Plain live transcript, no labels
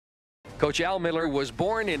Coach Al Miller was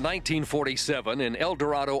born in 1947 in El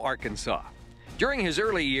Dorado, Arkansas. During his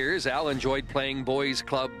early years, Al enjoyed playing boys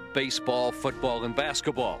club baseball, football, and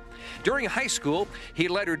basketball. During high school, he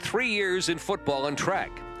lettered 3 years in football and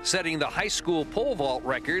track, setting the high school pole vault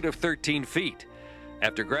record of 13 feet.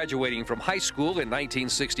 After graduating from high school in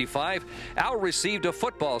 1965, Al received a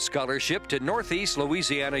football scholarship to Northeast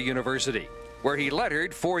Louisiana University, where he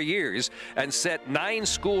lettered 4 years and set 9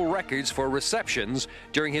 school records for receptions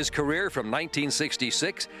during his career from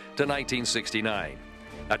 1966 to 1969.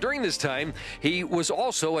 Now, during this time, he was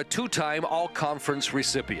also a 2-time All-Conference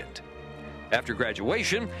recipient. After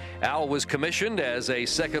graduation, Al was commissioned as a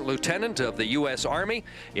second lieutenant of the U.S. Army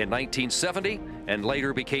in 1970 and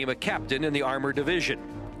later became a captain in the Armor Division.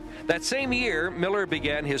 That same year, Miller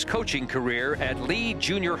began his coaching career at Lee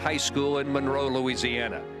Junior High School in Monroe,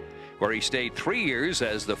 Louisiana, where he stayed 3 years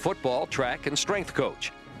as the football, track, and strength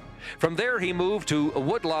coach. From there, he moved to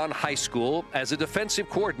Woodlawn High School as a defensive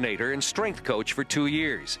coordinator and strength coach for 2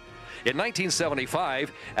 years. In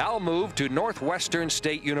 1975, Al moved to Northwestern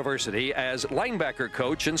State University as linebacker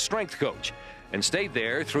coach and strength coach, and stayed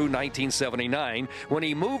there through 1979 when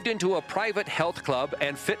he moved into a private health club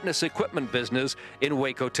and fitness equipment business in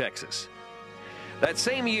Waco, Texas. That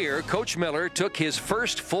same year, Coach Miller took his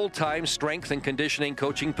first full-time strength and conditioning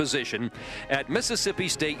coaching position at Mississippi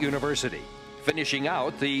State University, finishing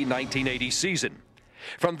out the 1980 season.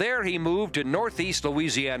 From there, he moved to Northeast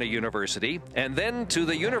Louisiana University and then to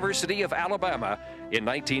the University of Alabama in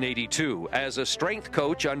 1982 as a strength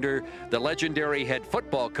coach under the legendary head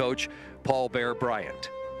football coach, Paul Bear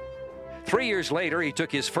Bryant. 3 years later, he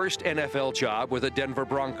took his first NFL job with the Denver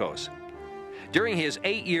Broncos. During his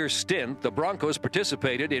 8-year stint, the Broncos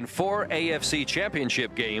participated in 4 AFC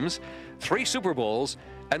Championship games, 3 Super Bowls,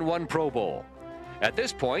 and 1 Pro Bowl. At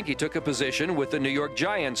this point, he took a position with the New York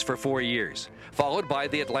Giants for 4 years, followed by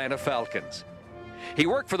the Atlanta Falcons. He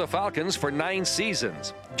worked for the Falcons for 9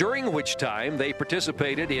 seasons, during which time they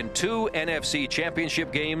participated in 2 NFC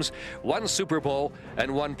Championship games, 1 Super Bowl, and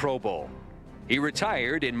 1 Pro Bowl. He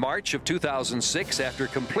retired in March of 2006 after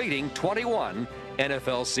completing 21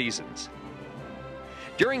 NFL seasons.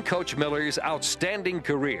 During Coach Miller's outstanding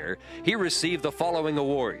career, he received the following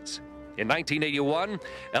awards. In 1981,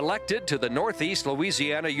 elected to the Northeast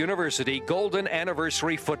Louisiana University Golden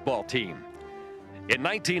Anniversary Football Team. In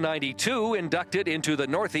 1992, inducted into the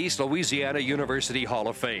Northeast Louisiana University Hall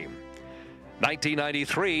of Fame.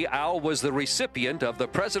 1993, Al was the recipient of the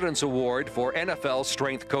President's Award for NFL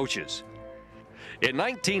Strength Coaches. In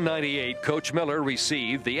 1998, Coach Miller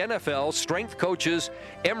received the NFL Strength Coaches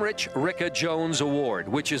Emmerich Ricka Jones Award,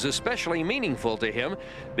 which is especially meaningful to him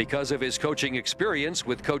because of his coaching experience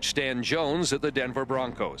with Coach Stan Jones at the Denver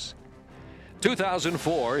Broncos.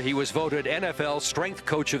 2004, he was voted NFL Strength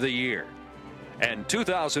Coach of the Year. And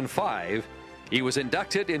 2005, he was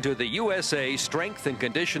inducted into the USA Strength and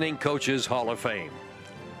Conditioning Coaches Hall of Fame.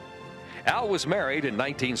 Al was married in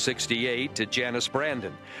 1968 to Janice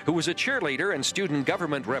Brandon, who was a cheerleader and student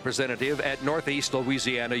government representative at Northeast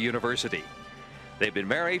Louisiana University. They've been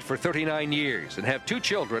married for 39 years and have 2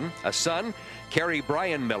 children, a son, Carrie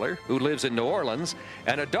Bryant Miller, who lives in New Orleans,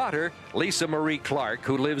 and a daughter, Lisa Marie Clark,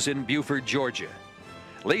 who lives in Buford, Georgia.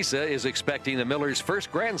 Lisa is expecting the Miller's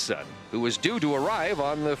first grandson, who is due to arrive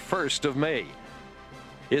on the 1st of May.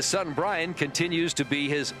 His son, Bryant, continues to be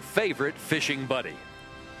his favorite fishing buddy.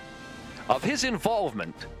 Of his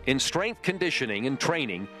involvement in strength conditioning and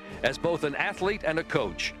training as both an athlete and a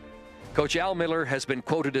coach, Coach Al Miller has been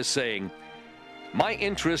quoted as saying, "My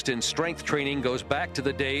interest in strength training goes back to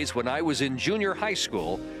the days when I was in junior high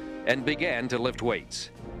school and began to lift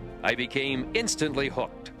weights. I became instantly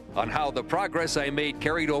hooked on how the progress I made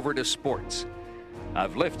carried over to sports.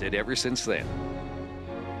 I've lifted ever since then."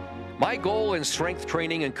 My goal in strength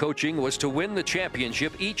training and coaching was to win the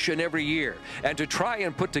championship each and every year and to try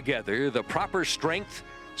and put together the proper strength,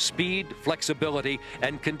 speed, flexibility,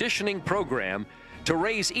 and conditioning program to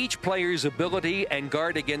raise each player's ability and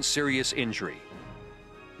guard against serious injury.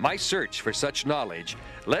 My search for such knowledge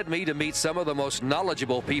led me to meet some of the most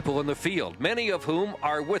knowledgeable people in the field, many of whom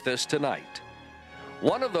are with us tonight.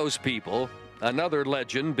 One of those people, another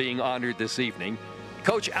legend being honored this evening,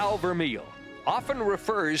 Coach Al Vermeil, often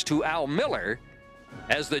refers to Al Miller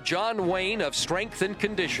as the John Wayne of strength and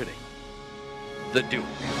conditioning, the Duke.